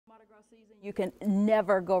You can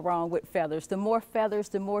never go wrong with feathers. The more feathers,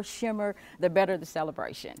 the more shimmer, the better the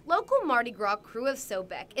celebration. Local Mardi Gras crew of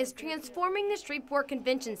Sobek is transforming the Shreveport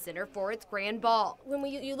Convention Center for its grand ball. When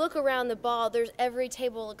you look around the ball, every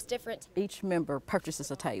table looks different. Each member purchases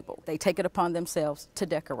a table. They take it upon themselves to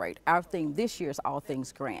decorate. Our theme this year is all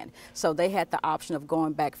things grand. So they had the option of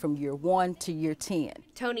going back from year 1 to year 10.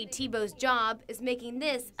 Tony Tebow's job is making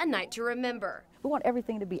this a night to remember. We want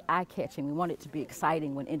everything to be eye-catching. We want it to be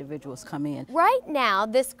exciting when individuals come in. Right now,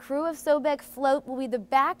 this crew of Sobek float will be the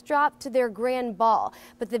backdrop to their grand ball.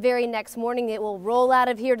 But the very next morning, it will roll out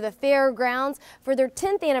of here to the fairgrounds for their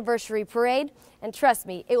 10th anniversary parade. And trust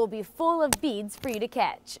me, it will be full of beads for you to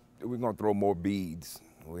catch. We're going to throw more beads.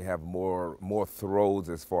 We have more throws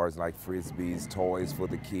as far as like frisbees, toys for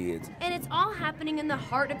the kids. And it's all happening in the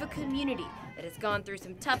heart of a community that has gone through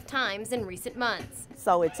some tough times in recent months.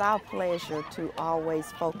 So it's our pleasure to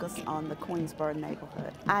always focus on the Queensboro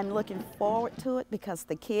neighborhood. I'm looking forward to it because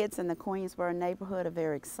the kids in the Queensboro neighborhood are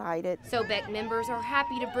very excited. Sobek members are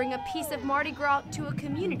happy to bring a piece of Mardi Gras to a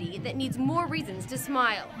community that needs more reasons to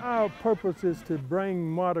smile. Our purpose is to bring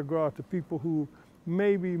Mardi Gras to people who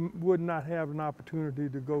maybe would not have an opportunity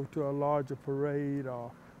to go to a larger parade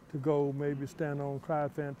or to go maybe stand on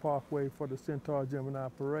Clyde Parkway for the Centaur Gemini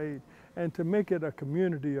Parade. And to make it a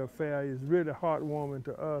community affair is really heartwarming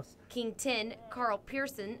to us. King 10, Carl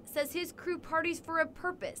Pearson, says his crew parties for a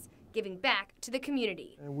purpose, giving back to the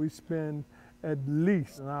community. And we spend at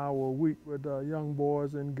least an hour a week with young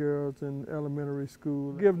boys and girls in elementary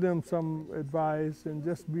school. Give them some advice and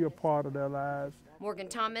just be a part of their lives. Morgan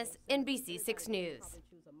Thomas, NBC 6 News.